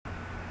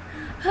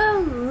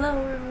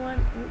Hello everyone.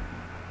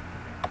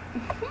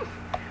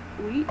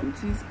 Wait,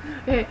 oopsies.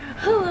 Okay,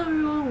 hello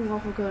everyone,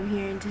 Wafflecone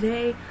here, and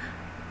today,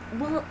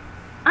 well,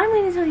 I'm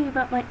going to tell you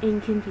about my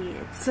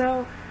inconvenience.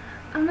 So,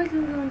 I'm not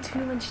going to go into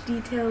too much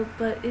detail,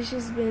 but it's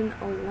just been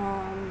a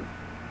long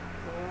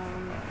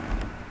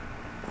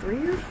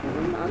 3 or 4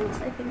 months.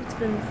 I think it's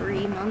been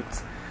 3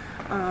 months.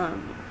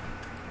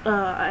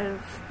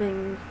 I've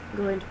been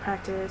going to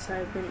practice.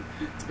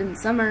 It's been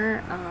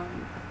summer.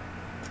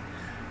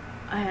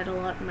 I had a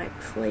lot on my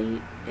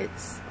plate.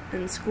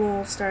 And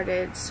school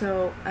started,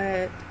 so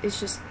it's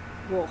just,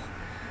 well.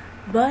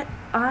 But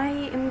I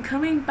am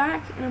coming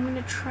back, and I'm going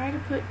to try to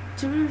put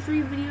 2 or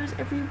 3 videos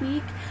every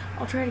week.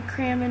 I'll try to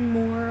cram in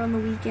more on the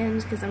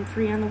weekends, because I'm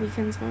free on the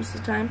weekends most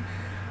of the time.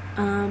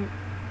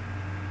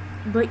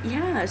 But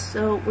yeah,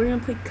 so we're going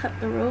to play Cut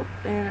the Rope,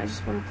 and I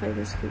just want to play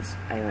this because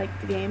I like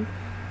the game.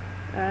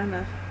 And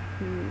the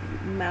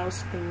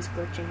mouse thing's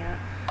glitching out.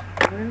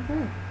 We're going to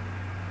play.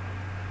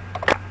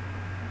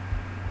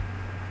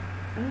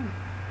 Oh.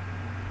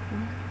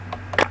 Okay.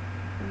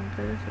 I'm gonna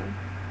play this one.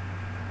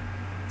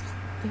 This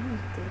thing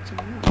is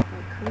glitching out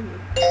like crazy.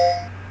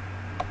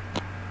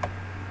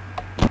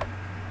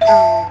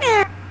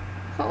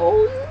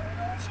 Oh,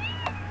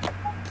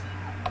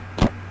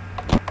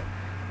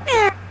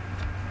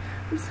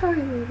 I'm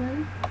sorry, little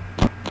buddy.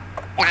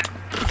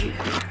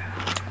 Yeah.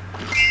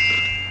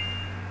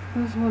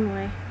 There's one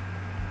way.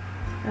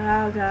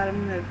 Oh god,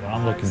 I'm gonna. What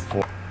I'm looking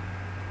for.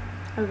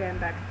 Okay, I'm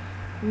back.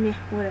 Meh,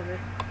 whatever.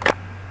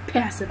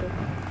 Passable.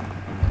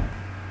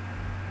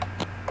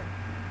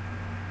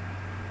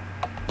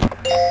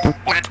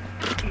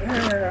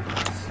 Yeah.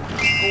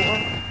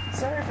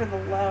 Sorry for the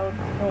loud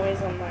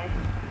noise on my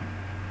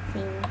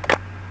thing.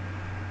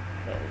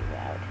 Very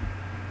loud.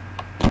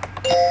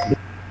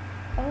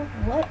 Oh,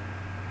 what?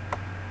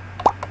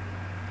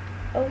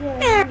 Oh yeah,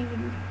 that didn't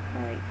even,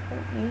 like,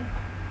 hurt me.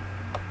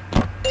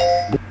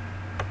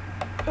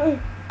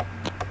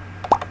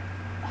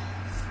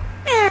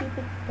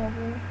 Stupid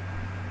bubble.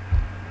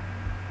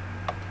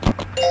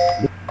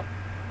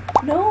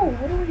 No,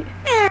 what do we...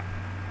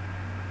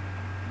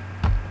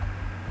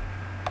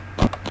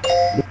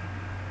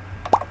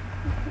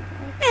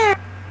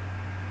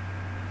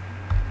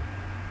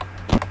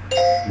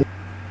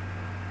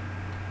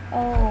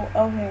 Oh,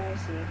 okay, I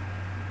see.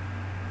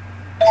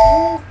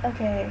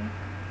 Okay.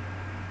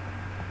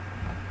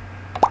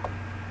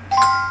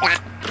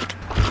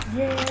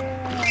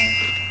 Yeah!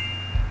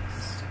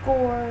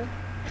 Score!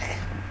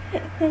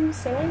 I'm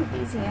so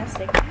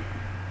enthusiastic.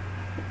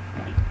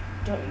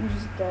 Don't you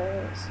just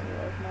guys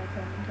love my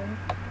commentary?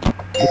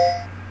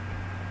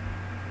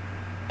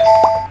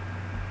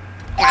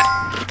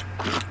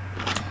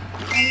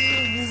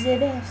 I'm the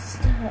best.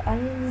 I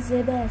am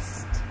the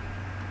best.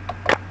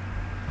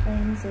 I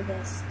am the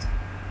best.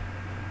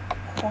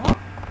 What?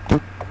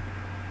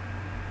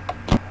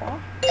 What?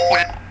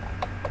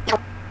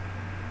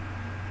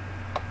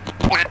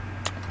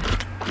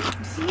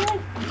 Does he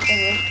like eat the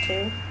rope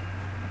too?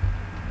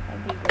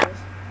 That'd be gross.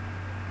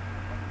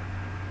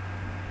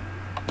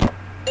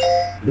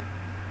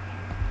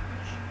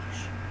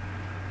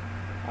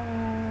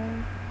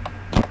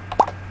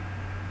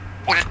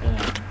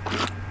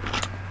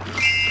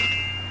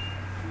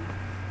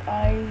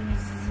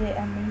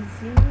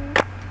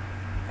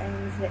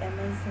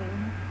 Amazing.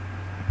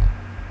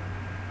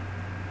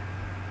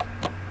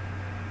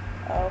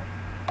 Oh.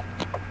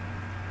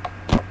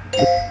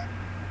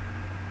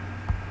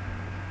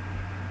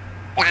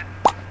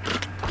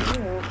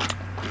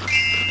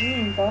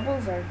 Ew.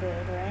 Bubbles are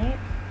good, right?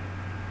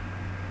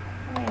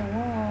 Oh,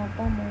 wow,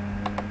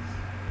 bubbles.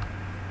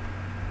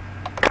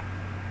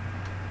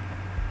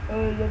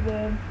 Oh,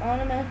 the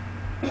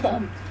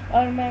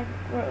automatic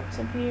ropes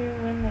appear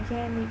when the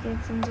candy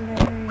gets into the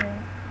area.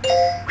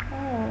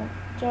 Oh,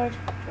 George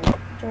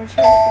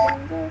had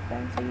the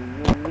girlfriend, so you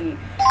and me.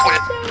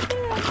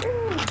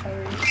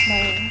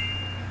 Sorry,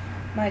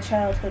 my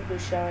childhood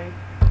was showing.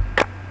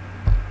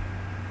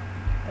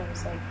 That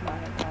was like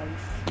my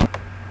life.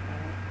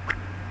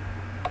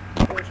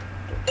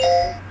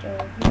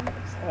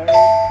 Sorry.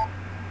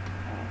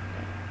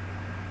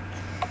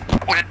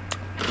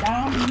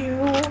 Damn you!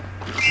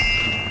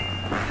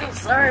 I'm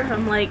sorry if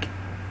I'm like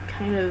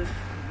kind of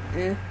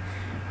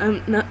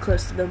I'm not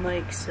close to the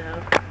mic, so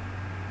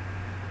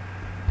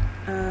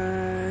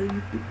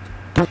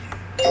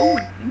oh,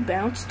 you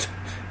bounced.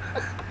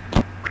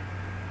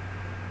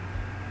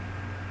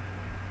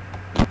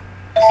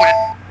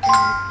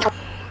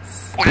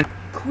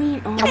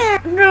 Queen, oh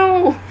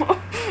no!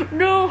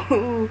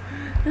 No!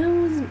 That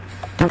wasn't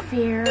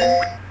fair.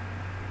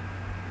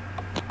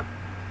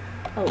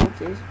 Oh,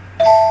 oopsies.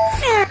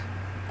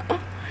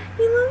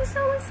 He looks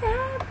so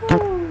sad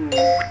though.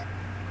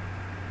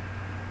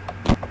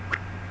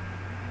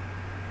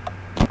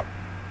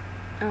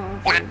 Oh,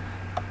 okay.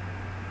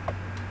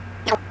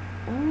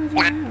 What do I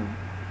do now?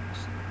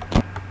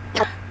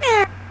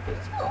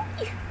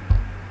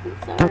 I'm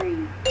sorry.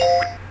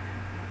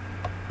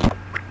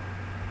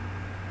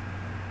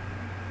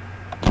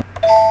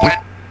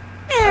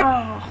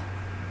 Oh.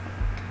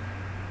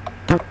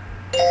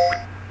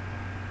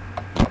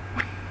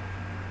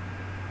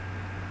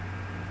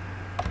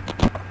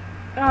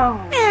 Oh,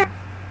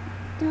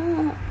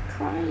 stop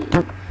crying.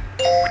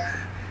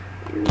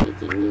 You're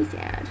making me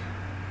sad.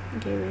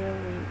 Okay, we gotta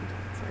wait until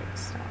it's like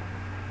stop.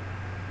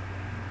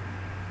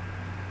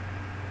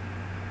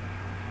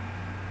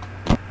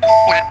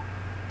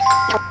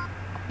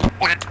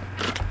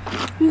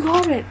 You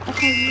got it!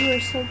 Okay, you are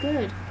so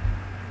good.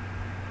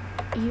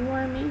 You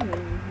are amazing,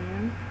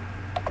 man.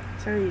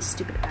 Sorry, these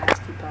stupid ads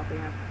keep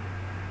popping up.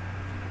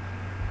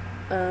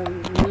 Me.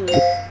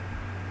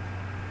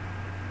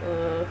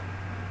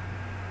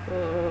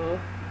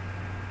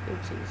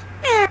 Oopsies.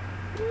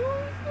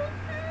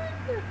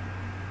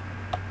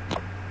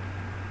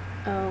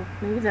 Oh,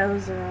 maybe that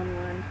was the wrong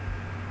one.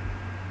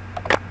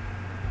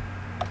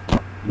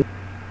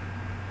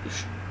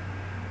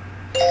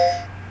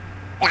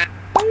 Why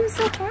are you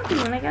so happy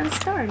when I got a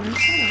star and I'm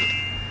sad?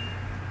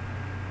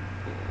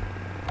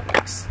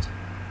 Next.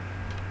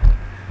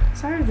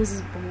 Sorry if this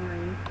is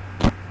boring.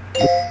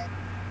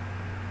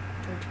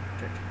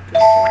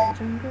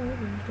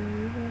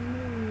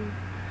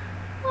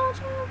 Watch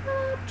out for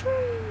that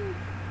tree.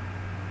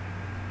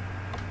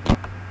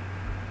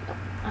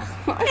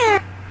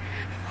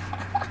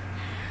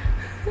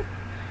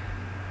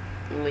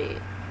 Wait.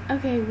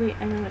 Okay, wait,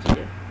 I know what to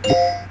do.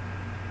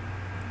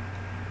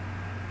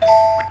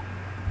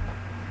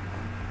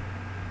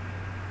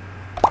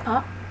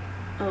 Oh.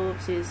 Oh,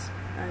 whoopsies.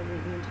 I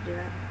didn't mean to do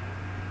that.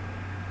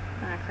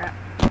 Ah, crap.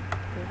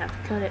 Gonna have to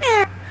cut it.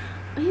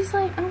 He's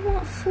like, I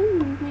want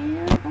food,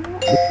 man. I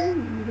want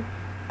food.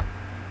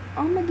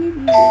 I'm gonna give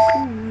you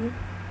food.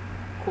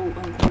 Quote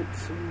unquote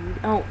food.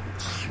 Oh.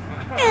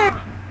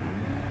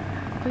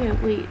 Okay,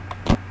 wait.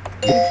 I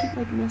keep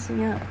like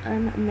messing up. I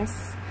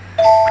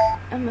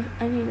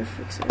need to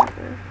fix it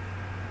over.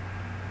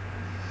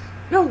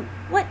 No!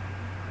 What?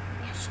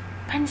 Yes.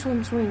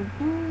 Pendulum swing.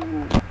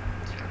 No.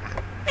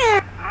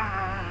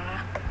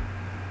 Ah.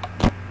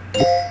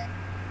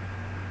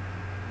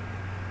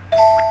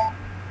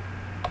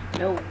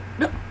 No.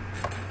 No.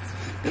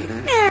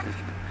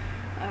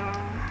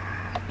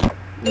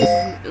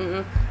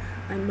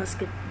 I must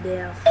get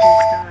there first,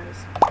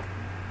 guys.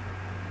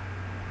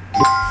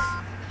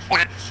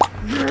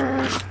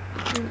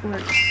 Didn't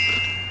work.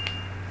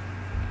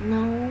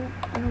 No,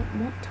 I don't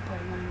want to play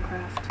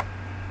Minecraft.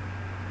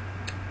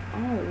 I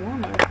don't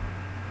wanna.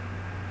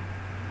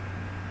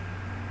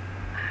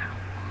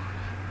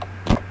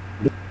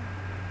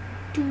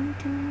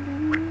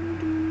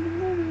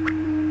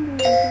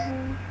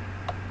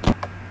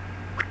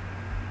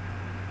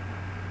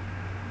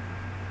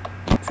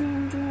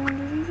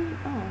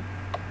 Oh.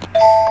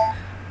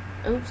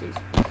 Oopsies.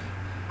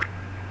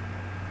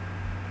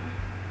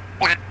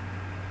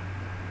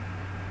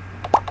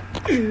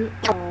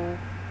 Oh.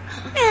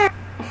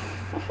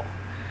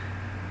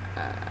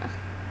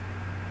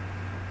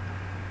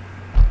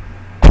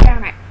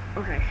 Damn it.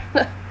 Okay.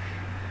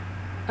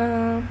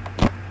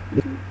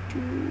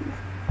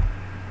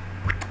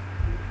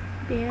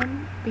 Bam,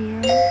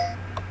 bam.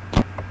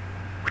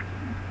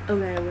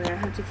 Okay, wait, I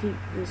have to keep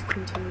this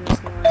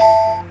continuous line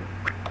thing.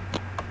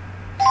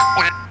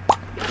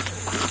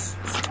 Yes!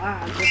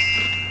 Swag.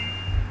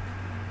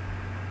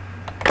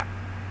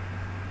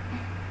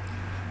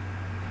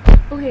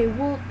 Okay,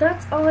 well,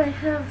 that's all I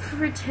have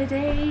for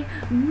today.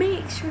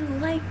 Make sure to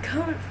like,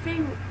 comment,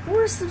 favorite,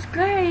 or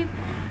subscribe.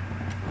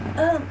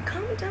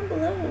 Comment down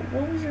below,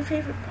 what was your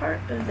favorite part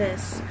of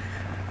this?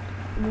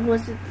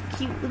 Was it the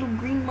cute little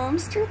green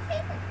monster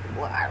thing?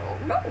 Well, I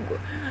don't know.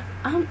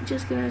 I'm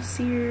just gonna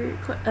see your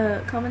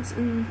comments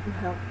and,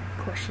 well,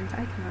 questions.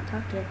 I cannot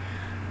talk today.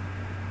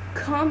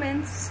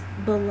 Comments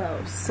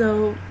below.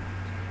 So,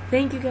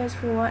 thank you guys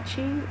for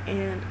watching,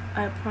 and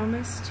I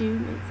promise to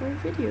make more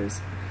videos.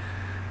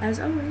 As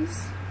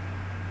always,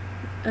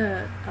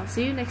 I'll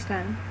see you next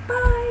time.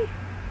 Bye!